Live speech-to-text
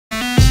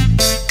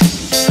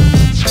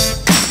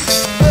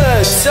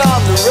It's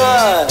on the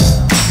run.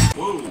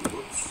 Whoa,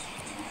 whoops.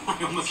 I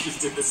almost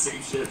just did the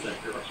same shit as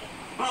that girl.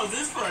 How's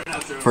this for an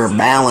outro? For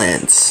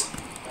balance.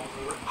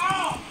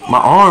 My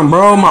arm,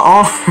 bro, my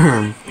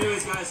arm.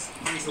 Anyways, guys,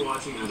 thanks for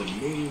watching. Now, the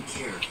main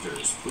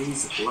characters,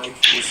 please like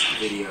this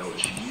video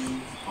if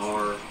you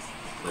are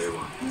player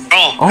one.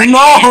 Oh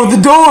no, the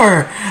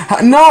door.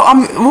 No,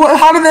 what?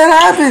 How did that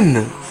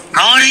happen?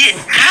 How?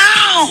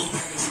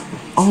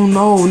 Oh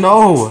no,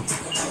 no.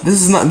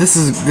 This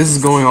is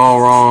going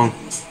all wrong.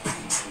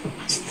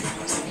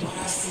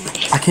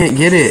 I can't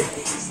get it.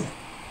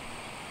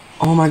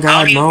 Oh my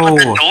god, no. How do you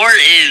put the door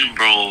in,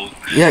 bro?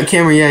 Yeah,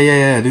 camera,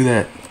 yeah, do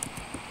that.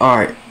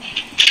 Alright.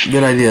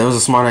 Good idea. That was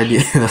a smart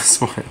idea. That was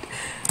smart.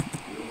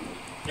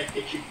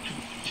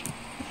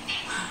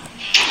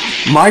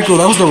 Michael,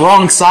 that was the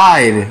wrong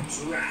side.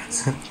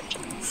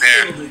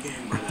 There.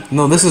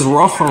 No, this is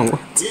wrong.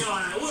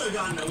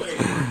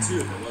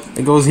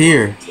 It goes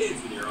here.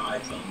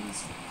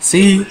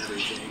 See?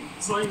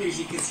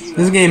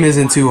 This game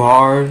isn't too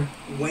hard.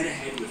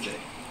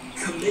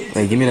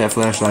 Hey, give me that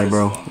flashlight,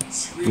 bro.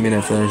 Give me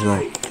that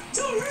flashlight.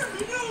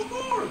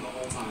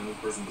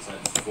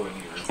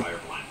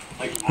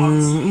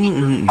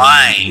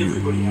 Why?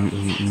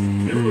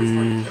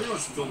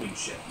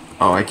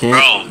 Oh, I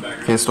can't. Bro.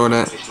 Can't store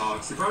that.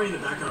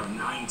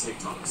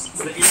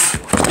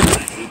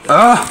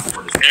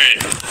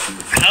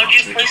 How'd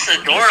you place the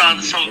door on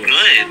so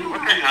good?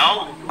 What the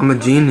hell? I'm a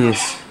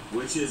genius.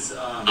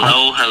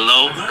 Hello.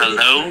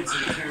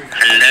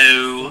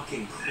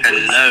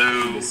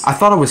 I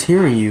thought I was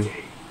hearing you.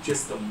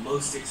 Just the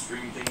most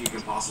extreme thing you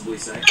can possibly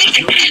say.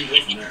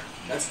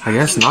 I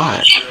guess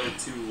not. 0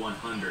 to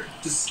 100.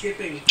 Just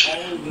skipping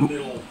all the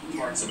middle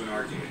parts of an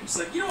argument. Just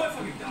like, you know what,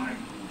 fucking die.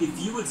 If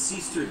you would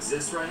cease to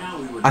exist right now,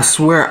 we would. I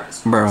swear,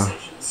 bro.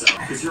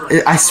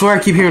 I swear I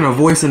keep hearing a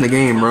voice in the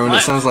game, bro, and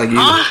it sounds like you.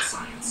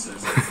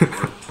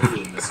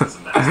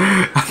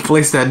 I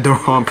placed that door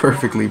on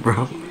perfectly,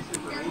 bro.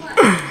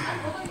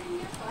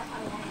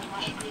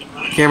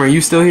 Cameron,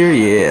 you still here?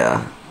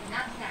 Yeah.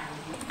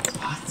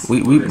 We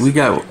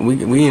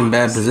in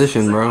bad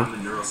position, bro.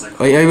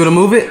 Are you able to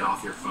move it?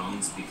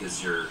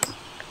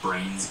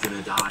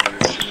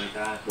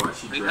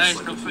 You guys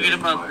don't forget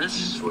about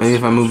this. Maybe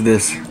if I move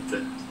this.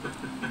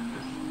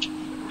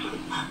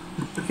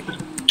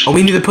 Oh,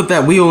 we need to put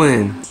that wheel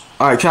in.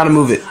 Alright, try to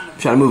move it.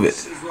 Try to move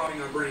it.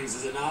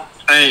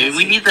 Hey,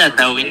 we need that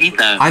though. We need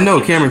that. I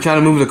know, Cameron. Try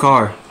to move the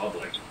car.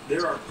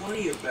 There are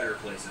plenty of better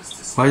places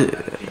to Why?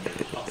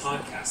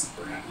 podcast,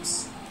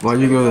 perhaps. Why'd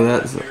you go to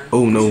that?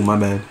 Oh no, my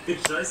bad.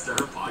 Should I start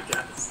a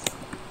podcast?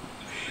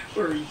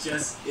 Where we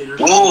just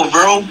Whoa,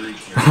 bro.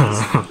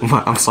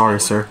 I'm sorry,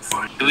 sir.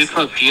 Do we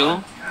put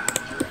fuel?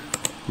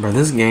 Bro,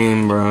 this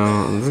game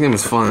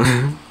is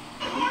fun.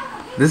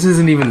 This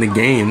isn't even the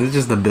game. This is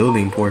just the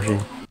building portion.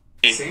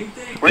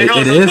 Wait,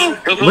 It is?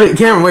 Wait,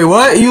 Cameron, wait,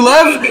 what? You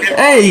left?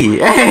 Hey! He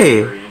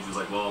was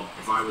like, well,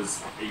 if I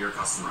was your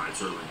customer, I'd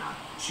certainly not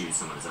choose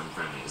someone as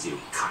unfriendly as you.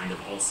 Kind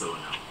of also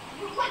know.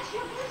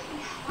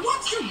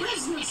 What's your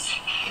business?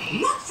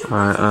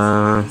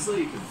 Alright,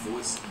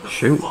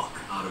 shoot.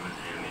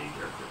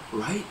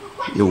 Right?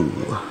 Yo.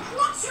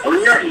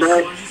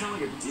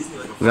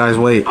 Guys,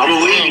 wait.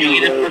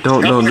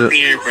 Don't do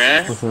it.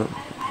 What's up?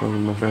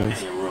 My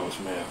friends.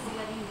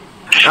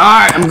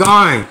 Alright, I'm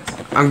going.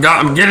 I'm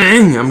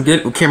getting.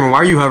 Cameron, why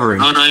are you hovering?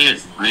 No, not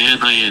yet.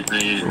 Not yet.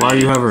 Why are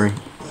you hovering?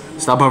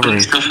 Stop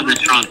hovering. Stuff in the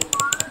trunk.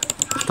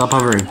 Stop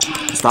hovering.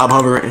 Stop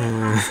hovering.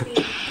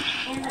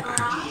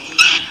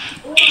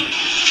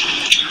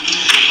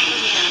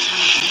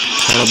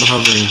 Cut out the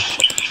hovering.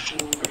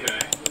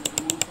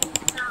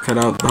 Cut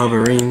out the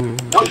hovering.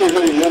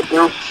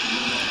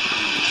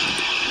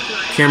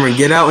 Cameron,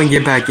 get out and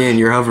get back in.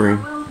 You're hovering.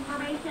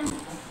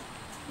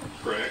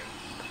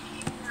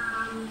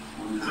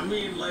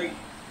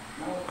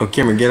 Oh,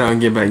 Cameron, get out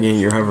and get back in.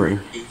 You're hovering.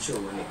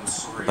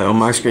 Like on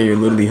my screen, you're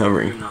literally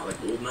hovering.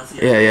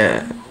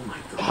 Yeah.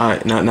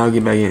 Alright, now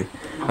get back in.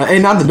 Hey,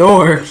 not the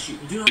door.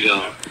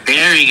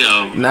 There you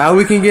go. Now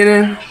we can get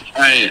in?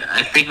 Alright,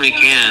 I think we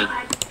can.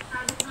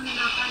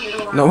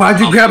 No, why'd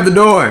you grab the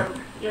door?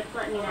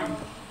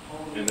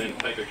 And then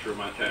take a picture of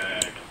my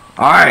tag.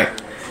 Alright.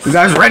 You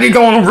guys ready to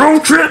go on a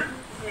road trip?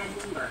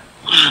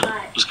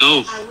 Let's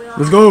go.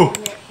 Let's go.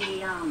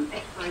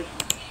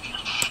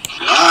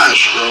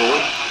 Nice, bro.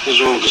 What's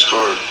wrong with this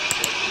car?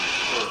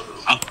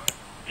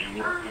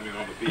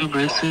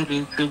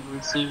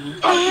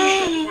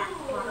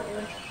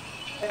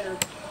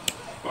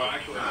 Well,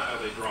 actually,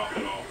 they dropped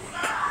it off when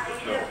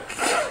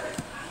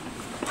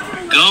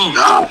Go.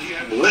 Nah,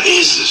 what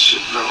is this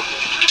shit, bro?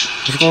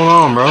 What's going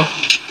on, bro?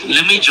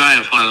 Let me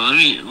drive. Hold on.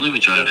 Let me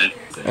drive it.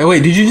 Hey,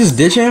 wait, did you just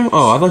ditch him?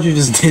 Oh, I thought you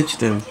just ditched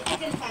him.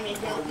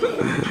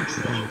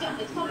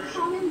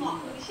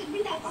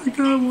 I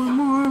got one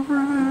more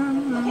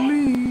friend than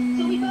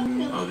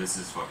me. Oh, this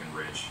is fucking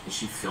rich. Is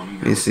she filming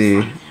her You see,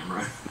 with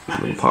camera?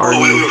 the party.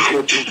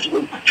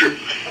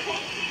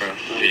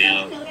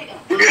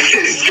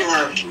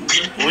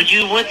 Well,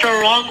 you went the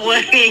wrong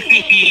way.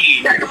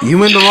 You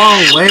went the wrong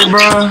way,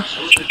 bruh.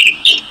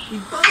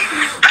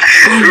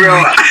 I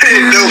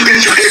didn't know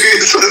which way we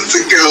were supposed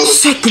to go.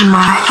 Shaking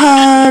my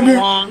head,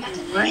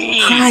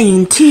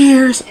 crying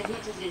tears.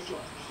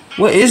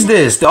 What is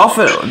this? The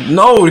dolphin?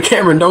 No,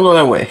 Cameron, don't go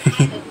that way.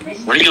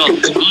 What are y'all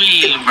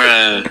doing,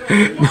 bruh?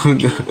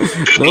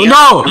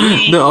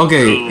 No,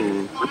 okay.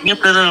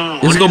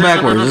 Let's go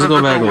backwards. Let's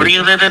go backwards. What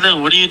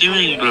are you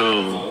doing,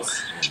 bro?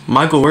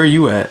 Michael, where are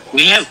you at?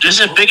 There's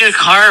a bigger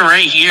car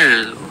right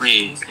here.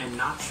 Wait.